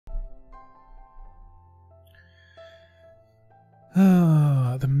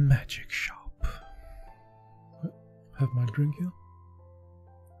have my drink here.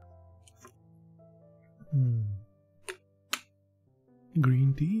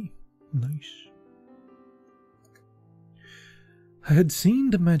 Green tea. Nice. I had seen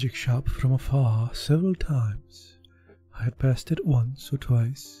the magic shop from afar several times. I had passed it once or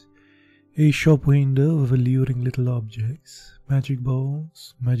twice. A shop window of alluring little objects, magic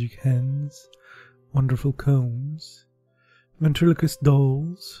balls, magic hens, wonderful cones, ventriloquist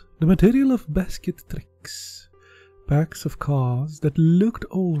dolls, the material of basket tricks, packs of cards that looked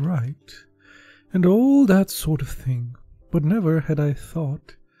all right, and all that sort of thing, but never had I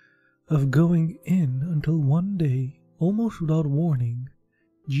thought of going in until one day, almost without warning,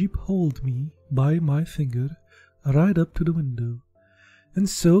 Jeep hauled me by my finger right up to the window, and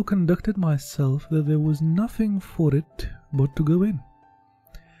so conducted myself that there was nothing for it but to go in.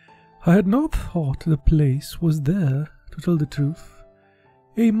 I had not thought the place was there, to tell the truth.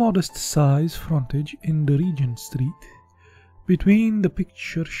 A modest size frontage in the Regent Street, between the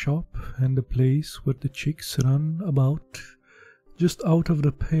picture shop and the place where the chicks run about, just out of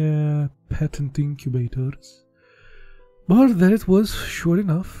the patent incubators. But there it was, sure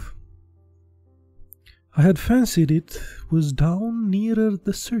enough. I had fancied it was down nearer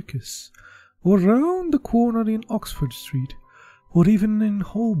the circus, or round the corner in Oxford Street, or even in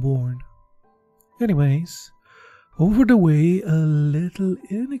Holborn. Anyways, over the way a little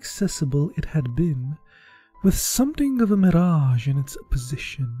inaccessible it had been, with something of a mirage in its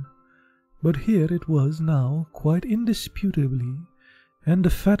position. But here it was now, quite indisputably, and the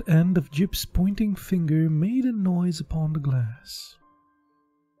fat end of Jip's pointing finger made a noise upon the glass.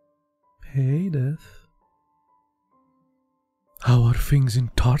 Hey, Death. How are things in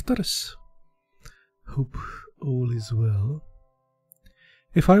Tartarus? Hope all is well.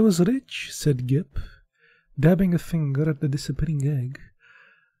 If I was rich, said Gip, dabbing a finger at the disappearing egg,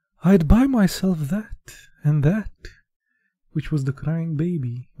 I'd buy myself that, and that, which was the crying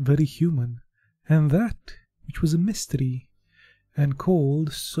baby, very human, and that, which was a mystery, and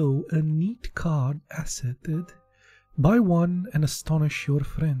called so a neat card assetted, buy one and astonish your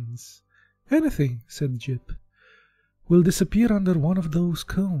friends. Anything, said Jip, will disappear under one of those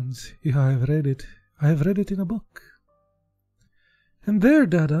cones. If I have read it. I have read it in a book. And there,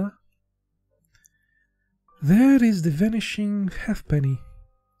 Dada, there is the vanishing halfpenny.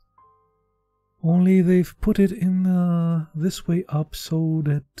 Only they've put it in this way up so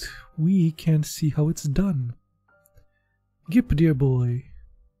that we can't see how it's done. Gip, dear boy,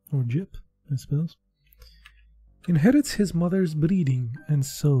 or Jip, I suppose, inherits his mother's breeding, and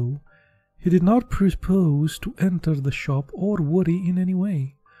so he did not propose to enter the shop or worry in any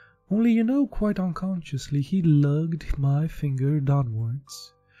way. Only, you know, quite unconsciously he lugged my finger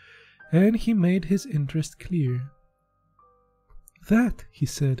downwards, and he made his interest clear. That, he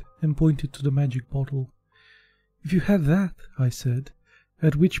said, and pointed to the magic bottle. If you had that, I said,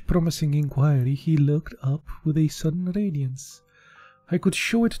 at which promising inquiry he looked up with a sudden radiance. I could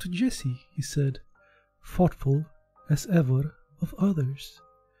show it to Jessie, he said, thoughtful as ever of others.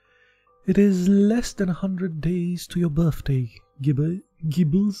 It is less than 100 days to your birthday,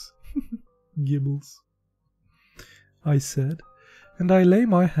 Gibbles. Gibbles, I said, and I lay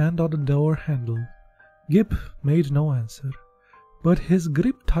my hand on the door handle. Gip made no answer, but his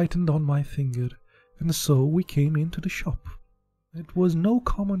grip tightened on my finger, and so we came into the shop. It was no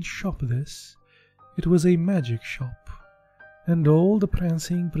common shop, this. It was a magic shop, and all the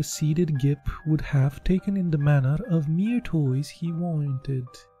prancing preceded Gip would have taken in the manner of mere toys he wanted.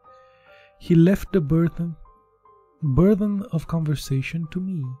 He left the burden of conversation to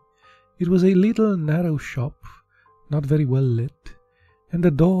me. It was a little narrow shop, not very well lit, and the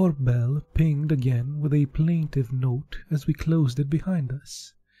doorbell pinged again with a plaintive note as we closed it behind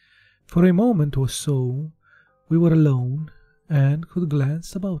us. For a moment or so we were alone and could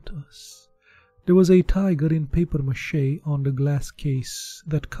glance about us. There was a tiger in papier-mâché on the glass case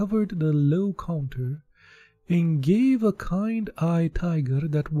that covered the low counter, and gave a kind-eyed tiger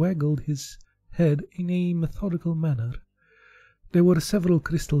that waggled his head in a methodical manner. There were several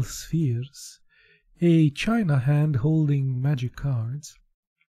crystal spheres, a china hand holding magic cards,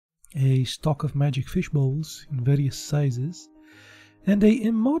 a stock of magic fish bowls in various sizes, and a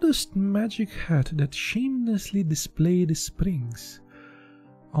immodest magic hat that shamelessly displayed springs.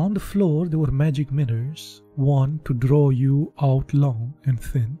 On the floor there were magic mirrors, one to draw you out long and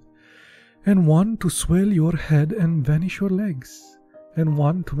thin, and one to swell your head and vanish your legs, and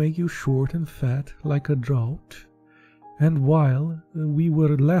one to make you short and fat like a drought. And while we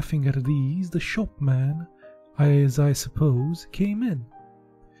were laughing at these, the shopman, as I suppose, came in.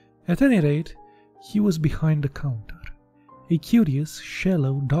 At any rate, he was behind the counter, a curious,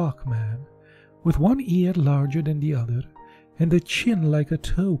 shallow, dark man, with one ear larger than the other, and a chin like a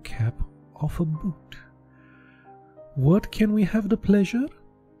toe cap of a boot. "What can we have the pleasure?"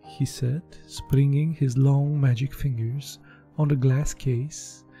 he said, springing his long magic fingers on the glass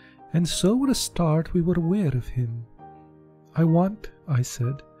case, and so with a start we were aware of him. "I want," I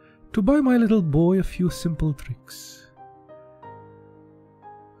said, "to buy my little boy a few simple tricks."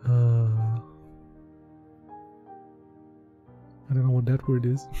 I don't know what that word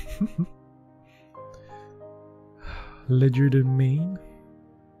is. Legerdemain,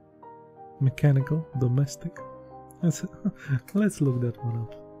 mechanical, domestic. Let's look that one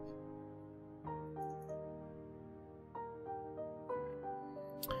up.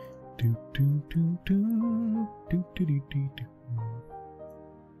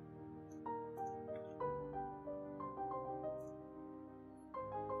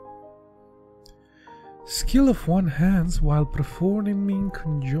 Skill of one hands while performing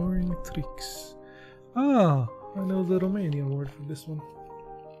conjuring tricks. Ah, I know the Romanian word for this one.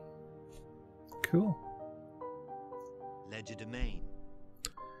 Cool. Legerdemain.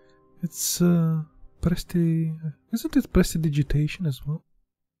 It's isn't it prestidigitation as well?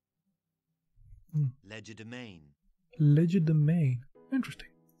 Legerdemain. Legerdemain. Interesting.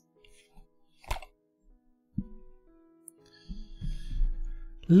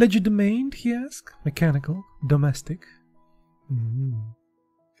 Legerdemain, he asked. Mechanical, domestic.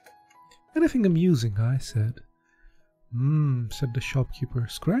 Anything amusing, I said. Said the shopkeeper,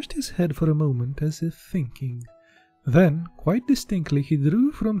 scratched his head for a moment as if thinking. Then, quite distinctly, he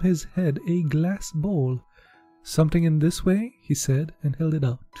drew from his head a glass ball. "Something in this way," he said, and held it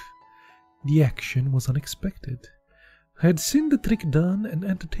out. The action was unexpected. I had seen the trick done in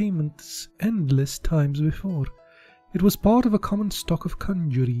entertainments endless times before. It was part of a common stock of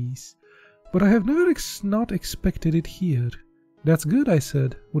conjuries, but I have never not expected it here. "That's good," I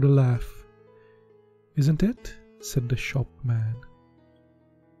said, with a laugh. "Isn't it?" said the shopman.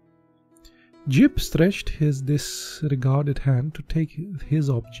 Jip stretched his disregarded hand to take his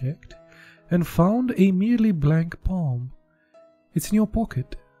object, and found a merely blank palm. "It's in your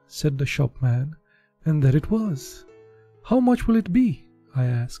pocket," said the shopman, and there it was. "How much will it be?" I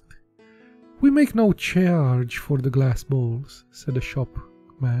asked. "We make no charge for the glass balls," said the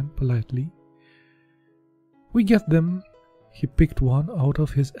shopman politely. "We get them." He picked one out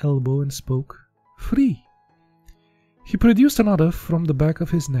of his elbow and spoke. "Free." He produced another from the back of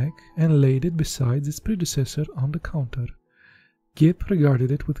his neck and laid it beside its predecessor on the counter. Gip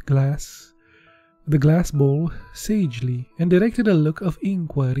regarded it with the glass ball sagely, and directed a look of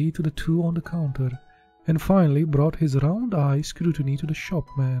inquiry to the two on the counter, and finally brought his round eye scrutiny to the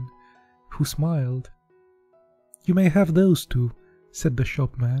shopman, who smiled. "You may have those two," said the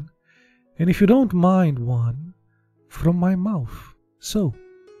shopman, "and if you don't mind one, from my mouth, so."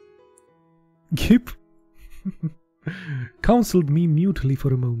 Gip counseled me mutely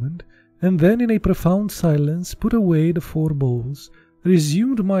for a moment, and then in a profound silence put away the 4 balls,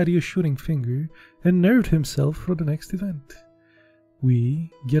 resumed my reassuring finger, and nerved himself for the next event.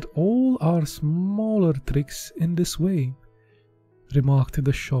 "We get all our smaller tricks in this way," remarked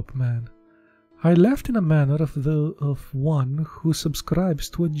the shopman. I laughed in a manner of one who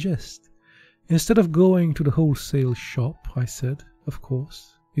subscribes to a jest. "Instead of going to the wholesale shop," I said, "of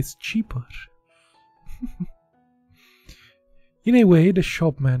course, it's cheaper." "In a way," the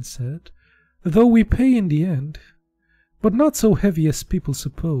shopman said, "though we pay in the end, but not so heavy as people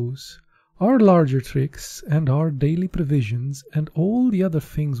suppose. Our larger tricks and our daily provisions and all the other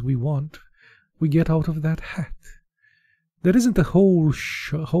things we want, we get out of that hat. There isn't a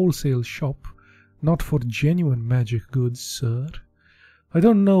wholesale shop, not for genuine magic goods, sir. I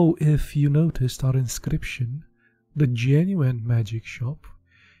don't know if you noticed our inscription, the Genuine Magic Shop."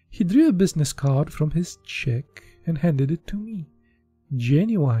 He drew a business card from his check and handed it to me.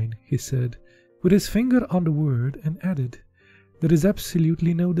 "Genuine," he said, with his finger on the word, and added, "There is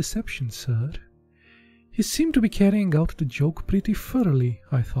absolutely no deception, sir." He seemed to be carrying out the joke pretty thoroughly,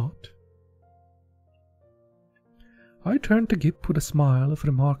 I thought. I turned to Gip with a smile of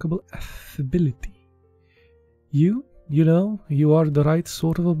remarkable affability. You know, you are the right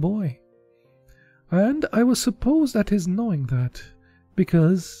sort of a boy." And I was supposed at his knowing that,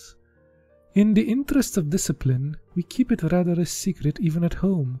 because in the interests of discipline we keep it rather a secret even at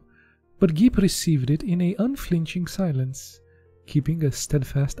home, but Gip received it in a unflinching silence, keeping a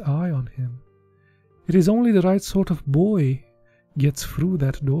steadfast eye on him. It is only the right sort of boy gets through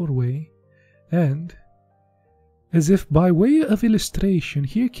that doorway, and, as if by way of illustration,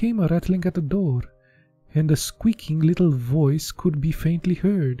 here came a rattling at the door, and a squeaking little voice could be faintly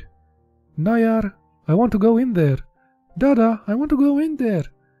heard. "Nayar, I want to go in there. Dada, I want to go in there."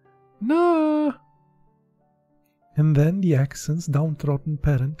 Nah. And then the accent's downtrodden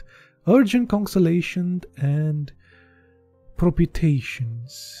parent, urgent consolation and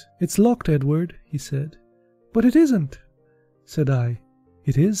propitiations. It's locked, Edward, he said. But it isn't, said I.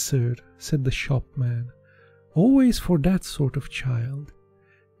 It is, sir, said the shopman. Always for that sort of child.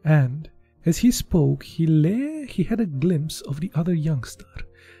 And as he spoke, he had a glimpse of the other youngster,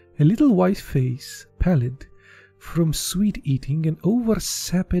 a little white face, pallid, from sweet eating and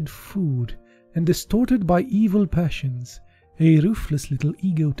over-sapid food, and distorted by evil passions, a ruthless little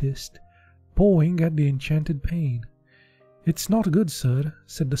egotist, pawing at the enchanted pain. It's not good, sir,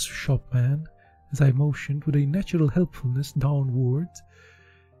 said the shopman, as I motioned with a natural helpfulness downwards,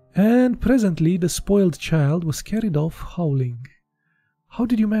 and presently the spoiled child was carried off howling. How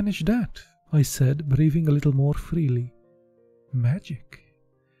did you manage that? I said, breathing a little more freely. Magic,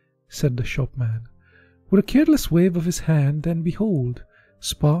 said the shopman, with a careless wave of his hand, and behold,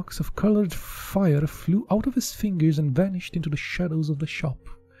 sparks of coloured fire flew out of his fingers and vanished into the shadows of the shop.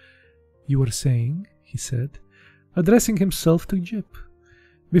 You were saying, he said, addressing himself to Jip,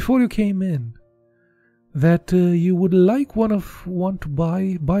 before you came in, that you would like one to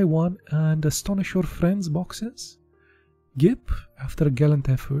buy one and astonish your friends' boxes? Gip, after a gallant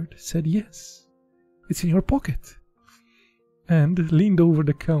effort, said yes. It's in your pocket. And leaned over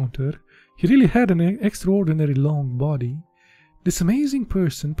the counter. He really had an extraordinary long body. This amazing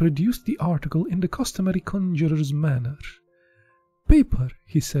person produced the article in the customary conjurer's manner. Paper,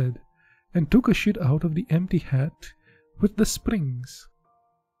 he said, and took a sheet out of the empty hat with the springs.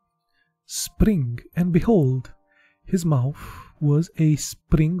 Spring, and behold, his mouth was a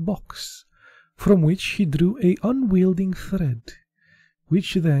spring box, from which he drew a unwielding thread,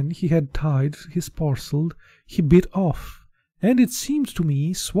 which then he had tied his parcel, he bit off, and it seemed to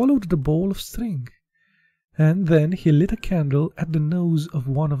me swallowed the ball of string. And then he lit a candle at the nose of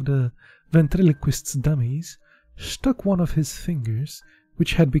one of the ventriloquist's dummies, stuck one of his fingers,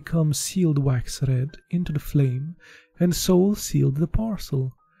 which had become sealed wax red, into the flame, and so sealed the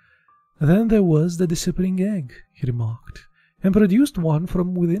parcel. Then there was the disappearing egg, he remarked, and produced one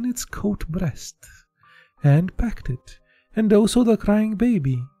from within its coat breast, and packed it, and also the crying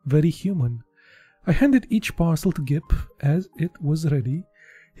baby, very human. I handed each parcel to Gip as it was ready.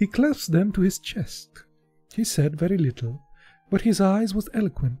 He clasped them to his chest. He said very little, but his eyes was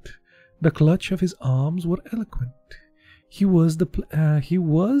eloquent. The clutch of his arms were eloquent. He was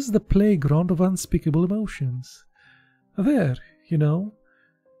the playground of unspeakable emotions. There, you know,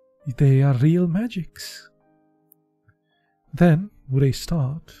 they are real magics. Then, with a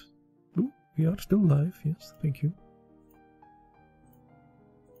start, we are still live, yes, thank you.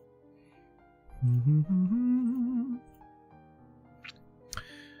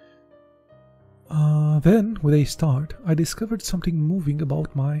 Then, with a start, I discovered something moving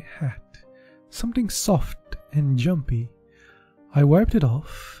about my hat, something soft and jumpy. I wiped it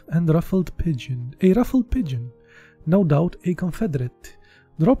off, and a ruffled pigeon, no doubt a confederate,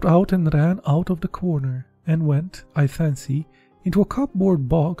 dropped out and ran out of the corner, and went, I fancy, into a cupboard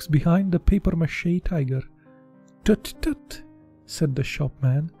box behind the papier-mâché tiger. Tut, tut, said the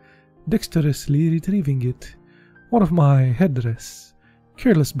shopman, dexterously retrieving it. One of my headdress.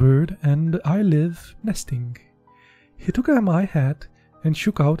 Careless bird, and I live nesting. He took out my hat and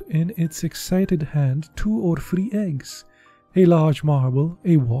shook out in its excited hand 2 or 3 eggs, a large marble,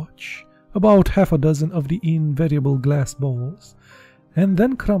 a watch, about half a dozen of the invariable glass balls, and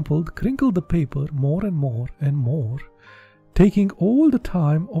then crinkled the paper more and more and more, taking all the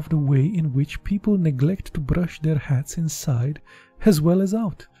time of the way in which people neglect to brush their hats inside as well as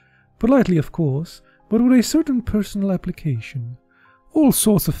out, politely of course, but with a certain personal application. All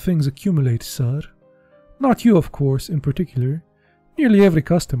sorts of things accumulate, sir. Not you, of course, in particular. Nearly every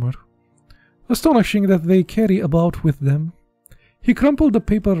customer. Astonishing that they carry about with them. He crumpled the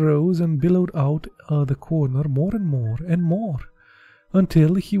paper rose and billowed out the corner more and more and more,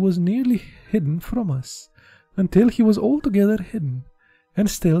 until he was nearly hidden from us, until he was altogether hidden, and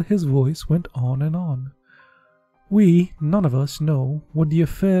still his voice went on and on. We, none of us, know what the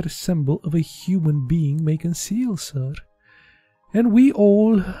affair symbol of a human being may conceal, sir. And we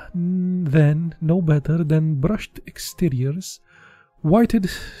all then know better than brushed exteriors, whited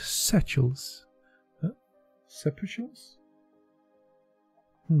satchels. Sepulchres?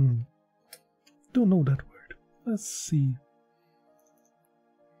 Don't know that word. Let's see.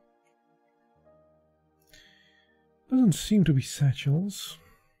 Doesn't seem to be satchels.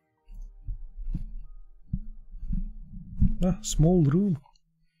 Small room.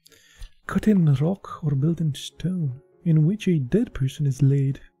 Cut in rock or built in stone, in which a dead person is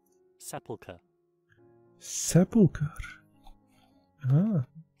laid. Sepulchre. Sepulchre.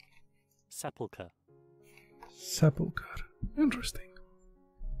 Sepulchre. Sepulchre. Interesting.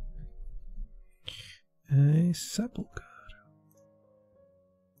 A sepulchre.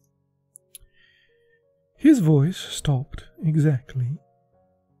 His voice stopped exactly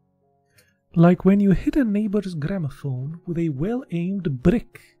like when you hit a neighbor's gramophone with a well-aimed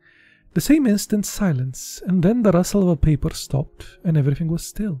brick. The same instant silence, and then the rustle of a paper stopped, and everything was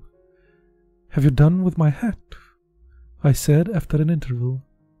still. "Have you done with my hat?" I said after an interval.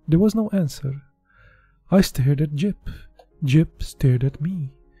 There was no answer. I stared at Jip. Jip stared at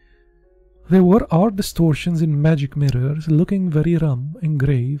me. There were art distortions in magic mirrors, looking very rum and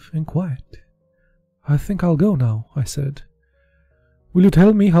grave and quiet. "I think I'll go now," I said. "Will you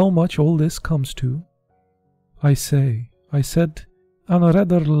tell me how much all this comes to?" I said on a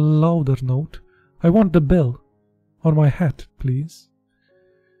rather louder note, "I want the bill on my hat, please."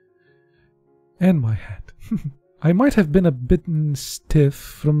 And my hat. I might have been a bit stiff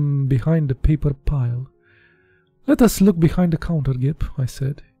from behind the paper pile. "Let us look behind the counter, Gip," I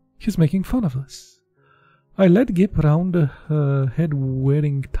said. "He's making fun of us." I led Gip round the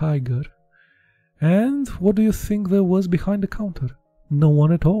head-wearing tiger. And what do you think there was behind the counter? No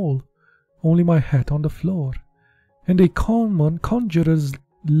one at all. Only my hat on the floor. And a common conjurer's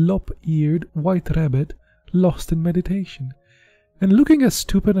lop-eared white rabbit lost in meditation, and looking as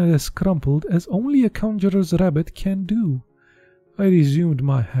stupid and as crumpled as only a conjurer's rabbit can do. I resumed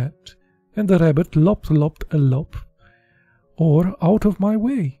my hat, and the rabbit lopped a lop, or out of my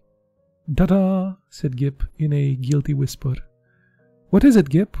way. "Dada," said Gip in a guilty whisper. "What is it,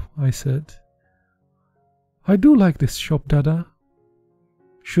 Gip?" I said. "I do like this shop, Dada."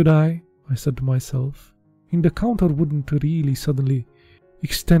 Should I said to myself. The counter wouldn't really suddenly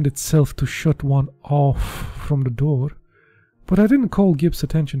extend itself to shut one off from the door, but I didn't call Gip's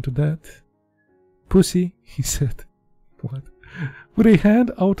attention to that. "Pussy," he said. What? With a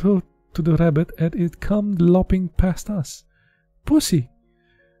hand out to the rabbit as it come lopping past us. "Pussy,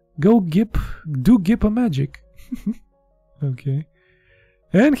 go Gip, do Gip a magic." Okay.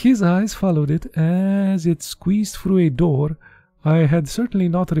 And his eyes followed it as it squeezed through a door I had certainly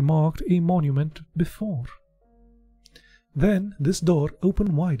not remarked a monument before. Then this door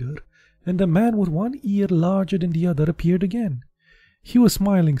opened wider, and a man with one ear larger than the other appeared again. He was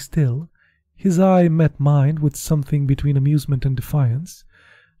smiling still. His eye met mine with something between amusement and defiance.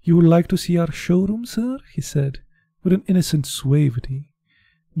 "You would like to see our showroom, sir?" he said, with an innocent suavity.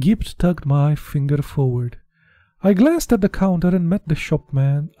 Gip tugged my finger forward. I glanced at the counter and met the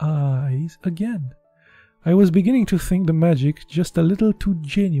shopman's eyes again. I was beginning to think the magic just a little too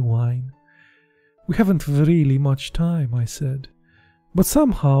genuine. "We haven't really much time," I said. But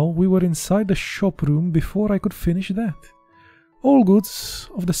somehow we were inside the shop-room before I could finish that. "All goods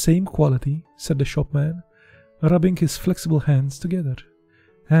of the same quality," said the shopman, rubbing his flexible hands together.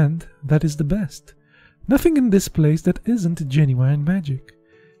 "And that is the best. Nothing in this place that isn't genuine magic,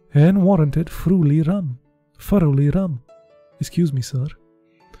 and warranted thoroughly rum. Excuse me, sir."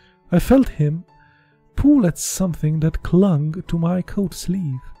 I felt him pull at something that clung to my coat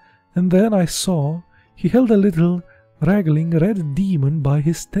sleeve, and then I saw he held a little wriggling red demon by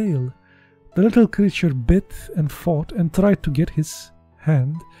his tail. The little creature bit and fought and tried to get his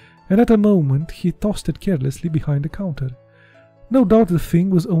hand, and at a moment he tossed it carelessly behind the counter. No doubt the thing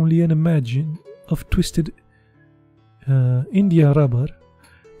was only an imagine of twisted India rubber,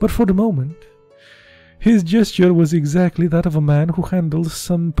 but for the moment his gesture was exactly that of a man who handles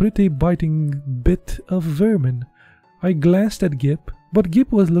some pretty biting bit of vermin. I glanced at Gip, but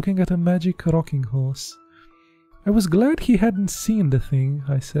Gip was looking at a magic rocking horse. I was glad he hadn't seen the thing,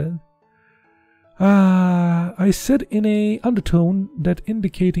 I said. I said in a undertone that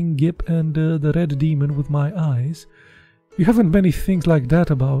indicating Gip and the red demon with my eyes. "You haven't many things like that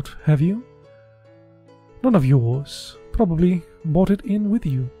about, have you?" "None of yours. Probably brought it in with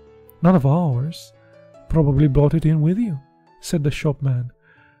you." "None of ours. Probably brought it in with you," said the shopman,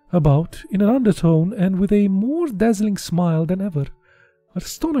 about in an undertone and with a more dazzling smile than ever.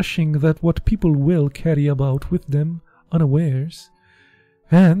 Astonishing that what people will carry about with them unawares.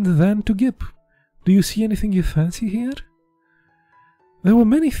 And then to Gip, "Do you see anything you fancy here?" There were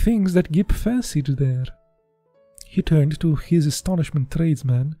many things that Gip fancied there. He turned to his astonishment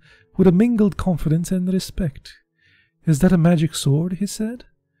tradesman with a mingled confidence and respect. "Is that a magic sword?" he said.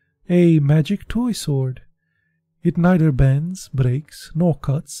 "A magic toy sword. It neither bends, breaks, nor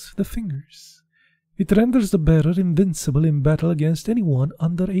cuts the fingers. It renders the bearer invincible in battle against anyone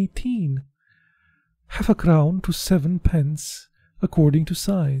under 18. Half a crown to 7 pence, according to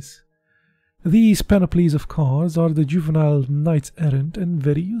size. These panoplies of cards are the juvenile knights-errant and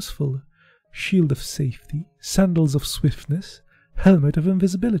very useful. Shield of safety, sandals of swiftness, helmet of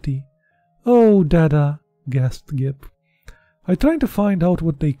invisibility. "Oh, Dada," gasped Gip. I tried to find out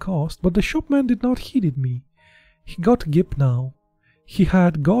what they cost, but the shopman did not heed me. He got Gip now. He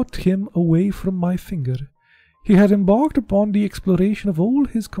had got him away from my finger. He had embarked upon the exploration of all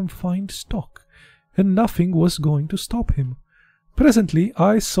his confined stock, and nothing was going to stop him. Presently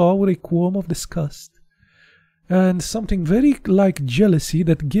I saw with a qualm of disgust, and something very like jealousy,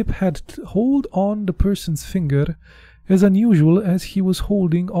 that Gip had hold on the person's finger as unusual as he was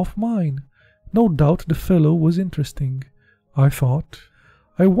holding off mine. No doubt the fellow was interesting, I thought.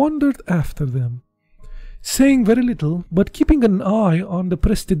 I wandered after them, saying very little, but keeping an eye on the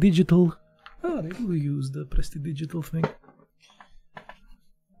prestidigital. They do use the prestidigital thing.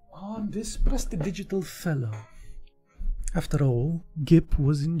 On this prestidigital fellow. After all, Gip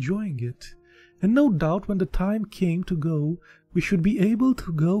was enjoying it, and no doubt when the time came to go, we should be able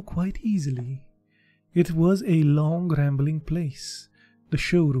to go quite easily. It was a long, rambling place. The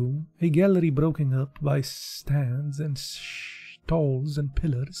showroom, a gallery broken up by stands and stalls and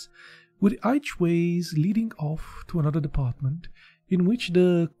pillars, with archways leading off to another department, in which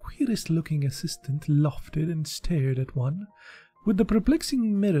the queerest-looking assistant lofted and stared at one, with the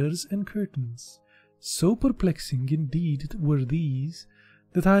perplexing mirrors and curtains. So perplexing indeed were these,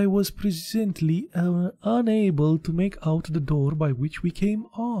 that I was presently unable to make out the door by which we came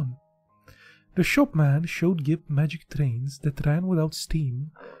on. The shopman showed Gip magic trains that ran without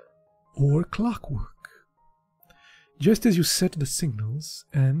steam or clockwork, just as you set the signals,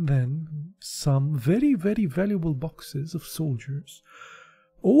 and then some very, very valuable boxes of soldiers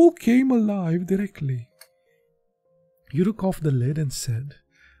all came alive directly. You took off the lid and said,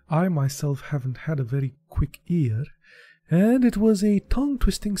 I myself haven't had a very quick ear, and it was a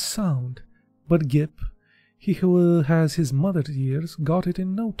tongue-twisting sound, but Gip, he who has his mother's ears, got it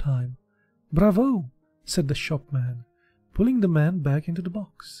in no time. Bravo, said the shopman, pulling the man back into the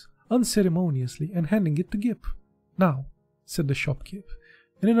box, unceremoniously, and handing it to Gip. Now, said the shopkeep,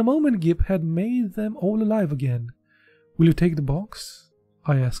 and in a moment Gip had made them all alive again. Will you take the box?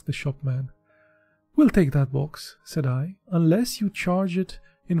 I asked the shopman. We'll take that box, said I, unless you charge it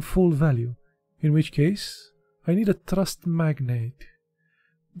in full value, in which case I need a trust magnate.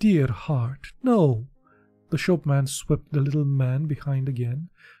 Dear heart, no. The shopman swept the little man behind again,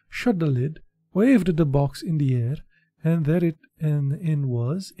 shut the lid, waved the box in the air, and therein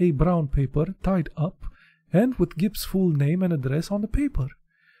was a brown paper tied up, and with Gip's full name and address on the paper.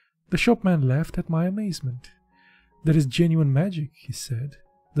 The shopman laughed at my amazement. There is genuine magic, he said.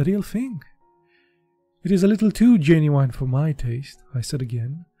 The real thing. It is a little too genuine for my taste, I said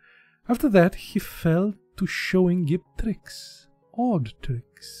again. After that he fell to showing Gip tricks, odd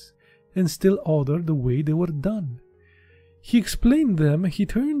tricks, and still odder the way they were done. He explained them, he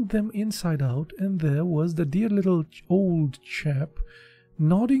turned them inside out, and there was the dear little old chap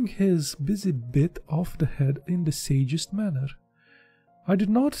nodding his busy bit off the head in the sagest manner. I did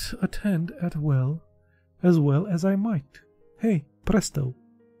not attend as well as I might. Hey, presto,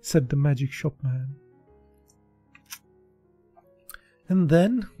 said the magic shopman. And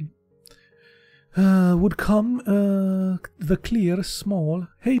then would come the clear, small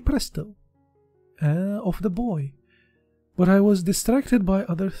hey presto of the boy. But I was distracted by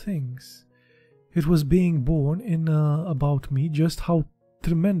other things. It was being born in about me just how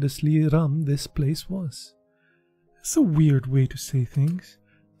tremendously rum this place was. It's a weird way to say things.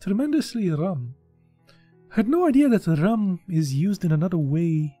 Tremendously rum. I had no idea that rum is used in another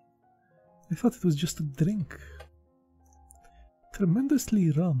way. I thought it was just a drink.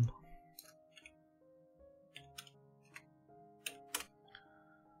 Tremendously rum.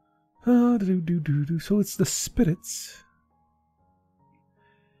 So it's the spirits.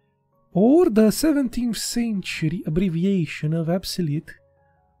 Or the 17th century abbreviation of absolute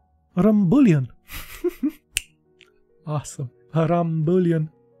Rambullion. Awesome. A Rambullion.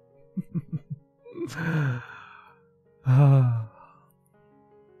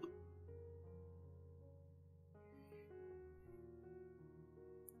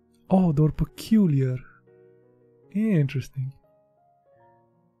 Odd or peculiar. Interesting.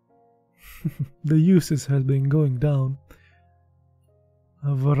 The usage has been going down.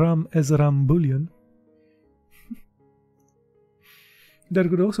 Of rum as Rambullion. That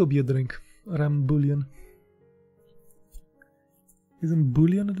could also be a drink. Rambullion. Isn't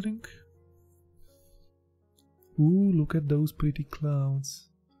bullion a drink? Ooh, look at those pretty clouds.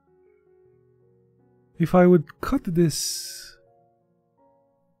 If I would cut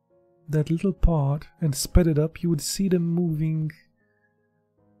that little part and sped it up, you would see them moving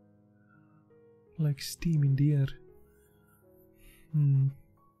like steam in the air.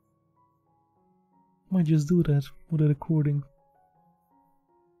 Might just do that with a recording.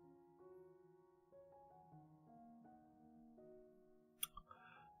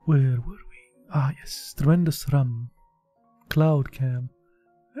 Where were we? Ah, yes, Tremendous Rum. Cloud Cam.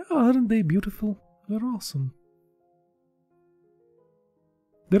 Aren't they beautiful? They're awesome.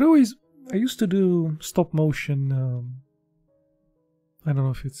 They're always... I used to do stop motion... I don't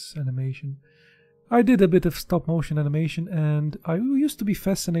know if it's animation. I did a bit of stop motion animation, and I used to be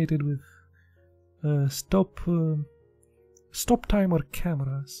fascinated with stop timer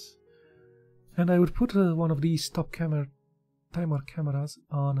cameras. And I would put one of these timer cameras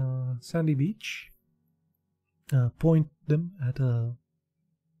on a sandy beach, point them at a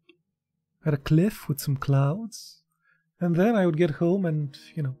cliff with some clouds, and then I would get home and,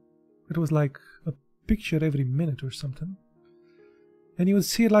 you know, it was like a picture every minute or something. And you would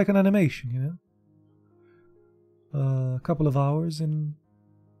see it like an animation, you know? A couple of hours in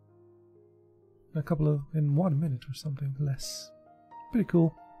 1 minute or something less. Pretty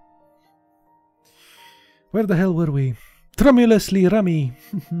cool. Where the hell were we? Tremulously rummy.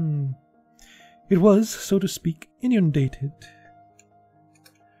 It was, so to speak, inundated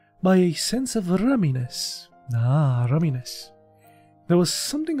by a sense of rumminess. Ah, rumminess. There was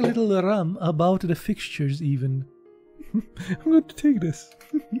something a little rum about the fixtures even. I'm going to take this.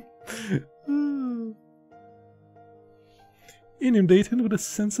 Inundated with a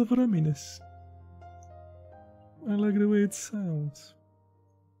sense of rumminess. I like the way it sounds.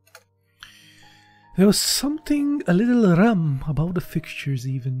 There was something a little rum about the fixtures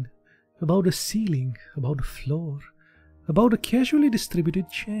even, about the ceiling, about the floor, about the casually distributed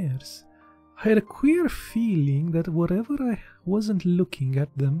chairs. I had a queer feeling that wherever I wasn't looking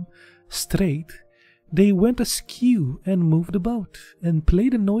at them straight, they went askew and moved about, and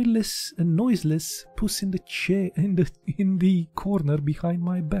played a noiseless puss in the chair in the corner behind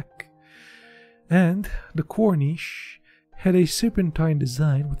my back. And the cornice had a serpentine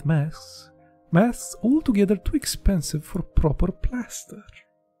design with masks altogether too expensive for proper plaster.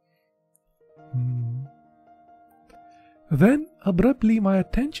 Then, abruptly, my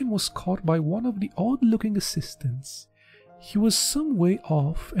attention was caught by one of the odd-looking assistants. He was some way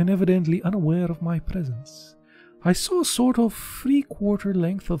off and evidently unaware of my presence. I saw a sort of 3/4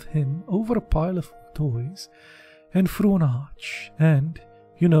 length of him over a pile of toys and through an arch, and,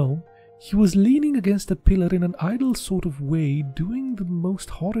 you know, he was leaning against a pillar in an idle sort of way, doing the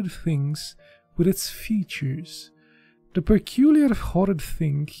most horrid things with its features. The peculiar horrid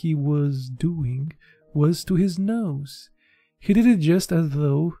thing he was doing was to his nose. He did it just as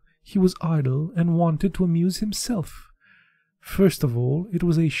though he was idle and wanted to amuse himself. First of all, it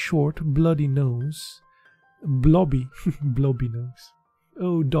was a short, bloody nose. Blobby. Blobby nose.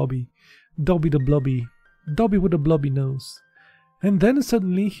 Oh, Dobby. Dobby the blobby. Dobby with a blobby nose. And then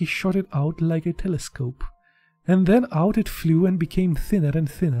suddenly he shot it out like a telescope. And then out it flew and became thinner and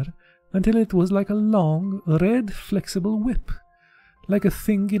thinner, until it was like a long, red, flexible whip. Like a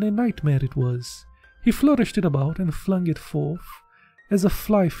thing in a nightmare it was. He flourished it about and flung it forth, as a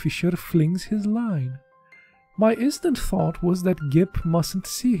fly fisher flings his line. My instant thought was that Gip mustn't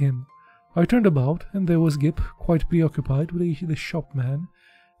see him. I turned about, and there was Gip, quite preoccupied with the shopman,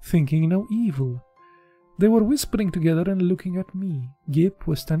 thinking no evil. They were whispering together and looking at me. Gip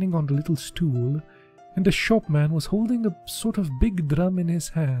was standing on the little stool, and the shopman was holding a sort of big drum in his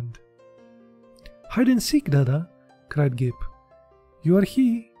hand. "Hide and seek, Dada!" cried Gip. "You are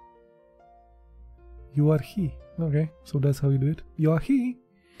he." You are he. Okay, so that's how you do it. You are he.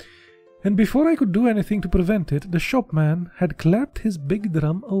 And before I could do anything to prevent it, the shopman had clapped his big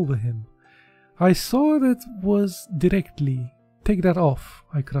drum over him. I saw that was directly. "Take that off,"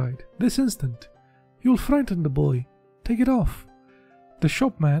 I cried. "This instant. You'll frighten the boy. Take it off." The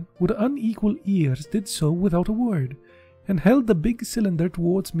shopman, with unequal ears, did so without a word, and held the big cylinder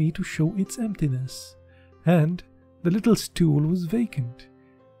towards me to show its emptiness. And the little stool was vacant.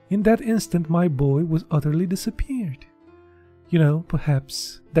 In that instant my boy was utterly disappeared. You know,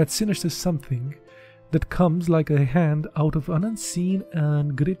 perhaps, that sinister something that comes like a hand out of an unseen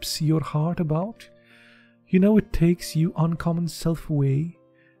and grips your heart about. You know, it takes your common self away,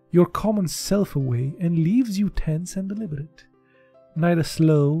 and leaves you tense and deliberate. Neither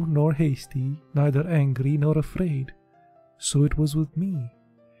slow nor hasty, neither angry nor afraid. So it was with me.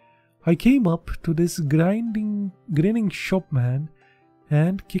 I came up to this grinning shopman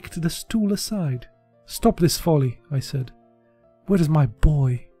and kicked the stool aside. "Stop this folly," I said. "Where is my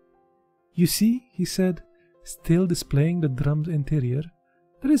boy?" "You see," he said, still displaying the drum's interior,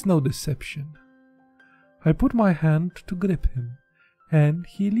 "there is no deception." I put my hand to grip him, and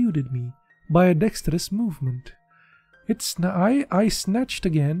he eluded me by a dexterous movement. I snatched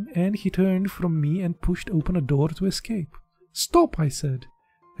again, and he turned from me and pushed open a door to escape. "Stop," I said,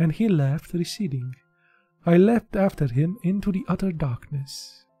 and he laughed, receding. I leapt after him into the utter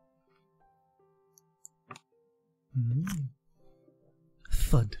darkness.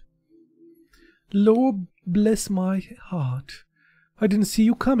 Thud. Lord bless my heart. I didn't see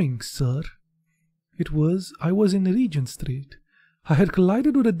you coming, sir. I was in Regent Street. I had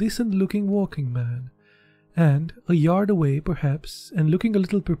collided with a decent-looking walking man, and a yard away, perhaps, and looking a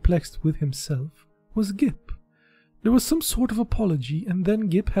little perplexed with himself, was Gip. There was some sort of apology, and then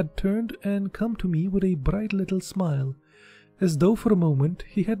Gip had turned and come to me with a bright little smile, as though for a moment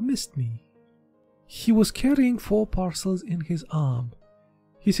he had missed me. He was carrying 4 parcels in his arm.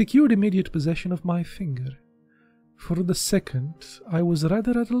 He secured immediate possession of my finger. For the second, I was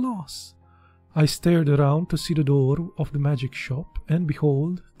rather at a loss. I stared around to see the door of the magic shop, and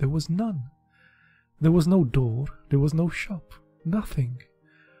behold, there was none. There was no door, there was no shop, nothing.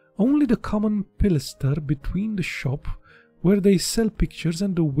 Only the common pilaster between the shop, where they sell pictures,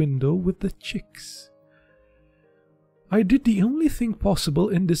 and the window with the chicks. I did the only thing possible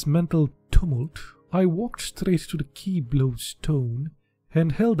in this mental tumult. I walked straight to the key-blow stone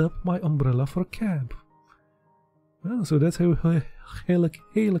and held up my umbrella for a cab. Well, so that's how I hail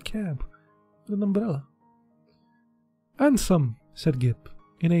a cab. With an umbrella. "Handsome," said Gip,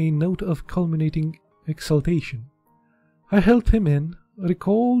 in a note of culminating exultation. I helped him in,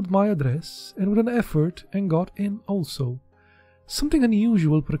 recalled my address, and with an effort, and got in also. Something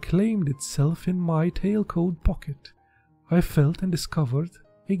unusual proclaimed itself in my tailcoat pocket. I felt and discovered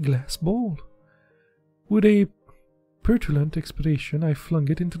a glass ball. With a petulant expression, I flung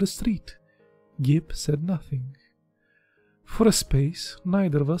it into the street. Gip said nothing. For a space,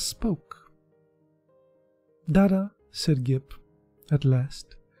 neither of us spoke. "Dada," said Gip, at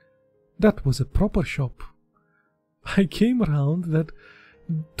last. "That was a proper shop." I came round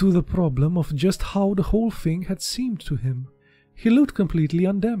to the problem of just how the whole thing had seemed to him. He looked completely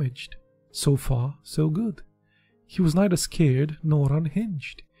undamaged. So far, so good. He was neither scared nor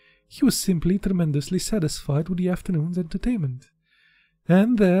unhinged. He was simply tremendously satisfied with the afternoon's entertainment.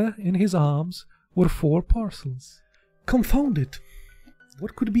 And there, in his arms, were 4 parcels. "Confound it!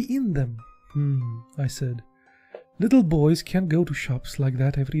 What could be in them?" I said. "Little boys can't go to shops like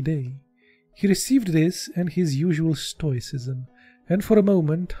that every day." He received this and his usual stoicism, and for a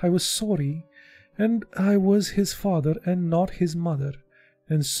moment I was sorry, and I was his father and not his mother,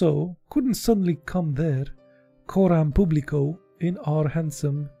 and so couldn't suddenly come there, coram publico, in our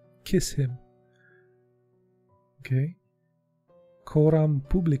handsome kiss him. Okay? Coram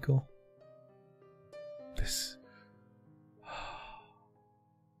publico.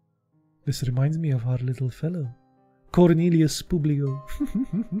 This reminds me of our little fellow. Cornelius Publico.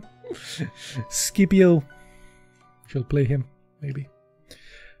 Scipio. Shall play him, maybe.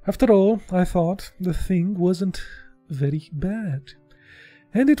 After all, I thought, the thing wasn't very bad.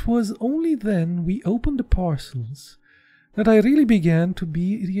 And it was only then we opened the parcels that I really began to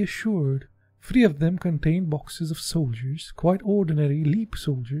be reassured. 3 of them contained boxes of soldiers, quite ordinary leap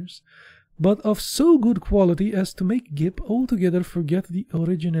soldiers, but of so good quality as to make Gip altogether forget that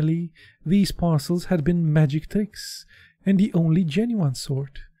originally these parcels had been magic tricks, and the only genuine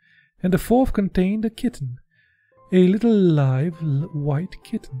sort. And the 4th contained a kitten, a little live white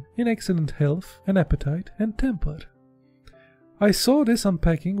kitten, in excellent health and appetite and temper. I saw this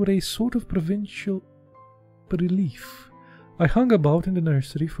unpacking with a sort of provincial relief. I hung about in the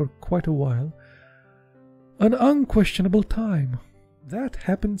nursery for quite a while, an unquestionable time. That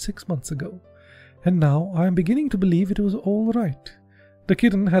happened 6 months ago, and now I am beginning to believe it was all right. The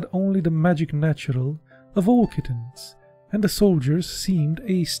kitten had only the magic natural of all kittens, and the soldiers seemed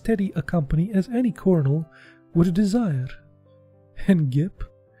a steady a company as any colonel would desire. And Gip,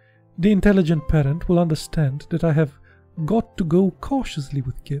 the intelligent parent, will understand that I have got to go cautiously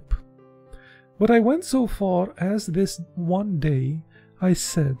with Gip. But I went so far as this one day I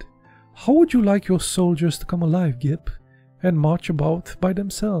said, "How would you like your soldiers to come alive, Gip, and march about by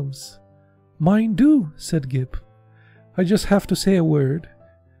themselves?" "Mine do," said Gip. "I just have to say a word,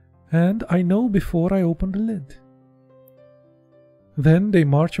 and I know before I open the lid." "Then they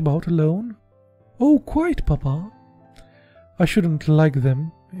march about alone?" "Oh, quite, Papa." "I shouldn't like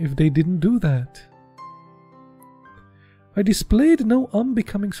them if they didn't do that." I displayed no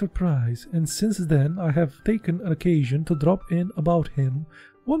unbecoming surprise, and since then I have taken an occasion to drop in about him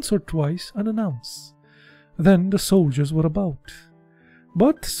once or twice unannounced. Then the soldiers were about.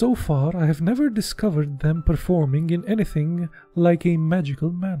 But so far I have never discovered them performing in anything like a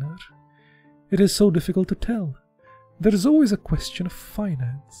magical manner. It is so difficult to tell. There is always a question of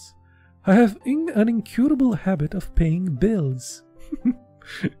finance. I have an incurable habit of paying bills.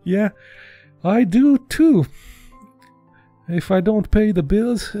 Yeah, I do too. If I don't pay the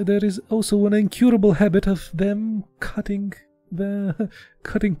bills, there is also an incurable habit of them cutting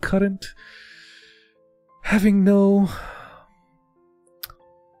current. Having no...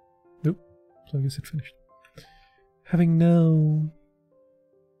 Nope, so I guess it finished. Having no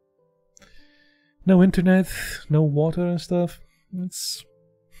internet, no water and stuff, it's...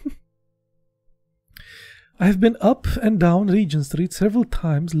 I have been up and down Regent Street several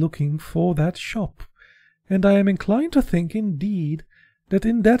times looking for that shop, and I am inclined to think indeed that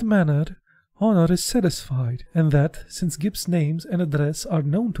in that manner honor is satisfied, and that, since Gibbs' names and address are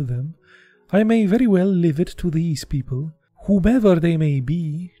known to them, I may very well leave it to these people, whomever they may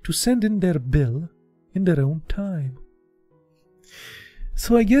be, to send in their bill in their own time.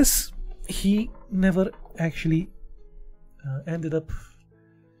 So I guess he never actually ended up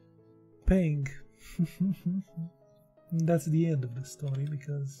paying. That's the end of the story,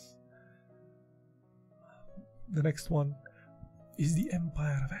 because the next one is the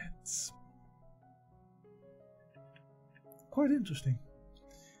Empire of Ants. Quite interesting.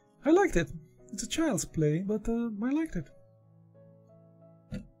 I liked it. It's a child's play, but I liked it.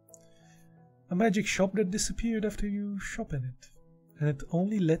 A magic shop that disappeared after you shop in it, and it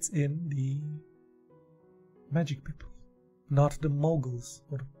only lets in the magic people, not the moguls,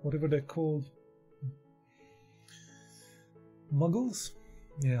 or whatever they're called. Muggles?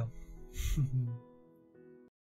 Yeah.